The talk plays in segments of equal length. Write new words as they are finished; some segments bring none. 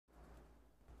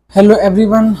Hello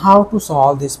everyone, how to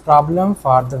solve this problem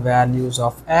for the values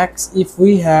of x if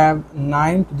we have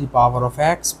 9 to the power of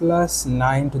x plus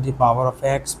 9 to the power of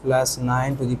x plus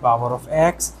 9 to the power of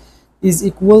x is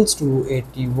equals to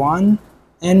 81,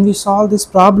 and we solve this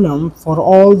problem for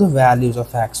all the values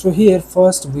of x. So here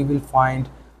first we will find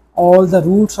all the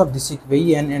roots of this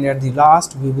equation, and at the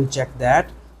last we will check that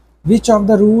which of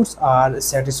the roots are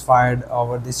satisfied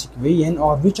over this equation,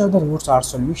 or which of the roots are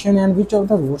solution and which of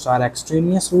the roots are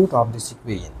extraneous root of this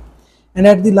equation. And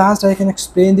at the last I can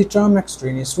explain the term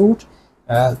extraneous root.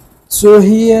 So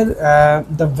here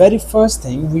the very first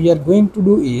thing we are going to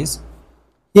do is,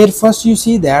 here first you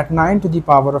see that 9 to the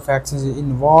power of x is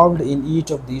involved in each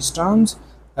of these terms,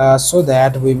 so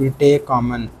that we will take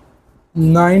common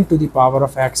 9 to the power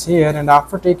of x here, and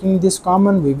after taking this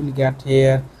common we will get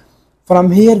here,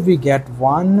 from here we get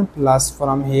 1 plus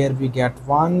from here we get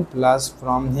 1 plus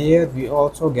from here we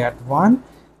also get 1,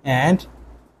 and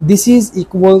this is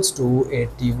equals to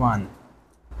 81.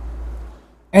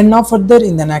 And now further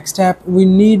in the next step we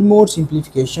need more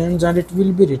simplifications, and it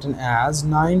will be written as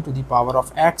 9 to the power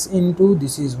of x into,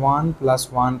 this is 1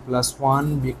 plus 1 plus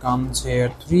 1 becomes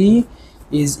here 3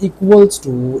 is equals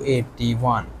to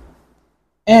 81.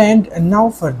 And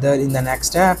now further in the next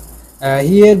step,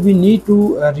 here we need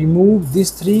to remove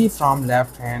this 3 from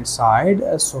left hand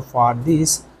side. So for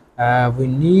this we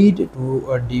need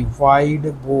to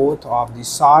divide both of the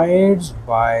sides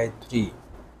by 3.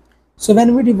 So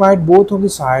when we divide both of the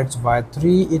sides by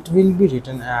 3, it will be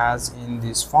written as in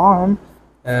this form,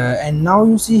 and now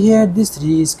you see here this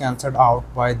 3 is cancelled out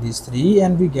by this 3,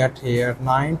 and we get here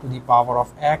 9 to the power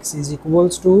of x is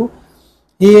equals to,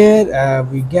 here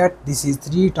we get, this is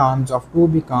 3 times of 2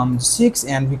 becomes 6,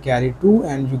 and we carry 2,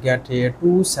 and you get here 2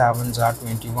 7s are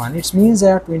 21. It means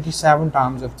that 27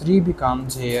 times of 3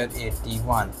 becomes here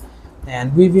 81,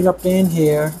 and we will obtain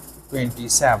here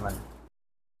 27.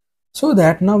 So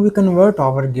that now we convert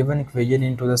our given equation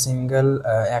into the single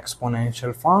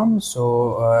exponential form.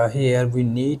 So here we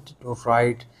need to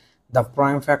write the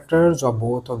prime factors of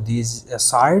both of these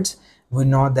sides. We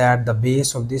know that the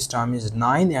base of this term is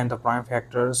 9, and the prime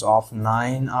factors of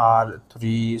 9 are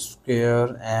 3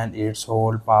 square and its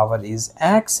whole power is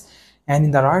x. And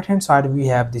in the right hand side we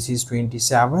have, this is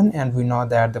 27, and we know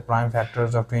that the prime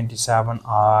factors of 27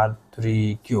 are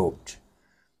 3 cubed.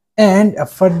 And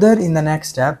further in the next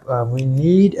step we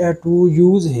need to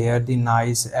use here the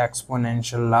nice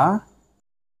exponential law.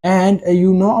 And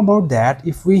you know about that,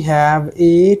 if we have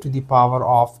a to the power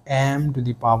of m to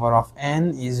the power of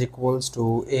n is equals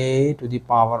to a to the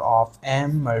power of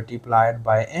m multiplied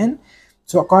by n.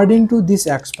 So according to this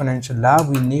exponential law,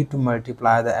 we need to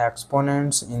multiply the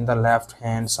exponents in the left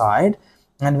hand side,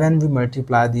 and when we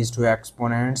multiply these two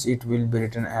exponents it will be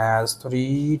written as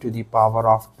 3 to the power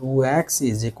of 2x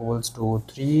is equals to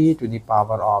 3 to the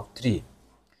power of 3.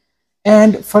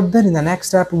 And further in the next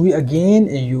step we again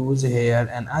use here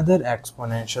another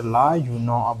exponential law. You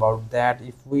know about that,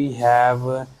 if we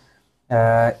have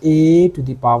a to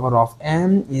the power of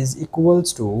m is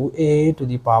equals to a to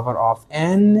the power of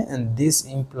n, and this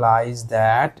implies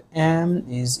that m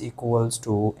is equals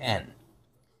to n.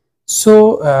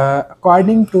 So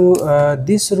according to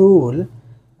this rule,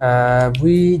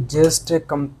 we just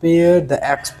compare the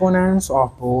exponents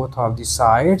of both of the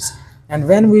sides, and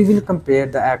when we will compare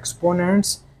the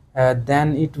exponents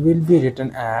then it will be written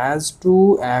as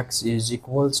 2x is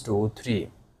equals to 3.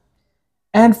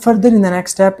 And further in the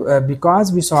next step,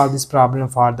 because we solve this problem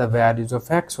for the values of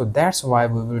x, so that's why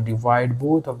we will divide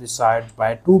both of the sides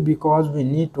by 2, because we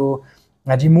need to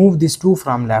remove this 2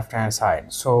 from left hand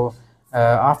side. So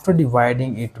after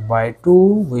dividing it by 2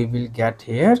 we will get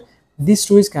here, this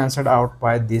 2 is cancelled out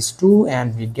by this 2,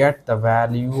 and we get the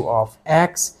value of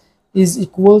x is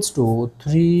equals to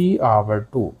 3 over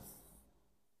 2.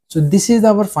 So this is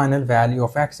our final value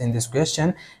of x in this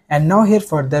question. And now here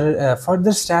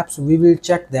further steps we will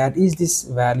check that is this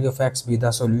value of x be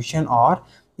the solution, or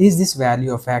is this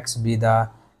value of x be the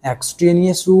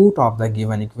extraneous root of the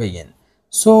given equation.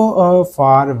 So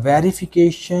for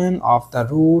verification of the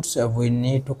roots we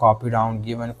need to copy down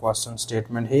given question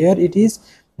statement. Here it is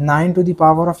 9 to the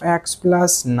power of x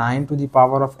plus 9 to the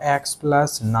power of x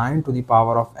plus 9 to the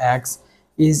power of x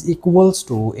is equals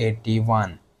to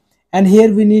 81. And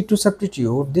here we need to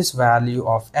substitute this value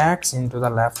of x into the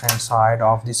left hand side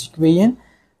of this equation,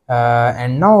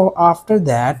 and now after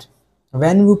that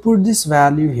when we put this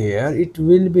value here it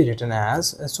will be written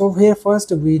as, so here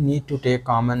first we need to take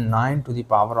common 9 to the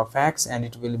power of x, and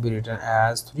it will be written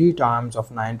as 3 times of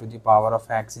 9 to the power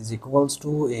of x is equals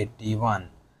to 81.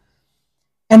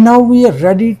 And now we are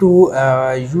ready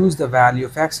to use the value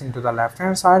of x into the left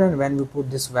hand side, and when we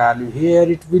put this value here,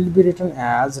 it will be written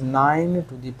as 9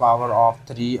 to the power of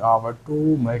 3 over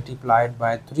 2 multiplied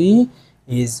by 3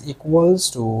 is equals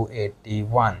to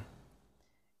 81.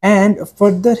 And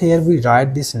further here we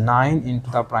write this 9 into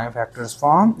the prime factors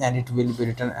form, and it will be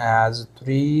written as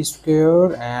 3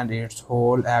 square and its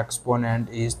whole exponent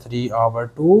is 3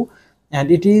 over 2, and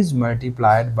it is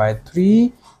multiplied by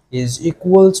 3 is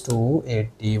equals to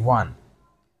 81.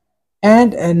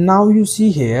 And now you see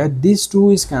here this 2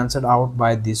 is cancelled out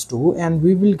by this 2, and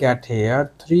we will get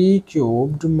here 3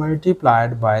 cubed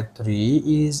multiplied by 3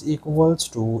 is equals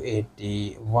to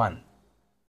 81.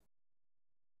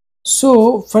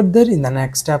 So further in the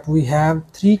next step we have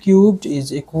 3 cubed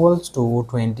is equals to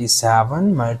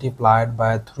 27 multiplied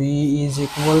by 3 is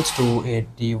equals to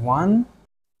 81.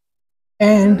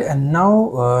 And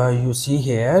now you see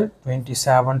here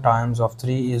 27 times of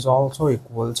 3 is also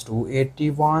equals to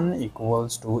 81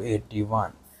 equals to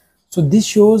 81. So this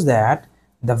shows that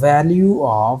the value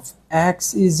of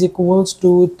x is equals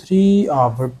to 3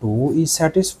 over 2 is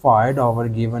satisfied our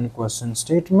given question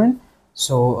statement.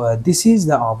 So this is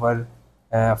the our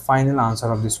final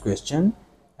answer of this question.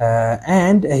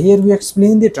 And here we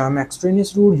explain the term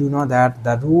extraneous root. You know that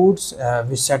the roots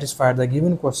which satisfy the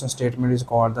given question statement is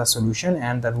called the solution,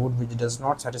 and the root which does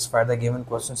not satisfy the given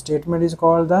question statement is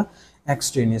called the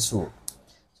extraneous root.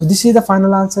 So this is the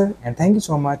final answer, and thank you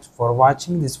so much for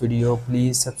watching this video.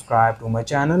 Please subscribe to my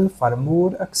channel for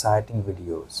more exciting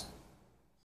videos.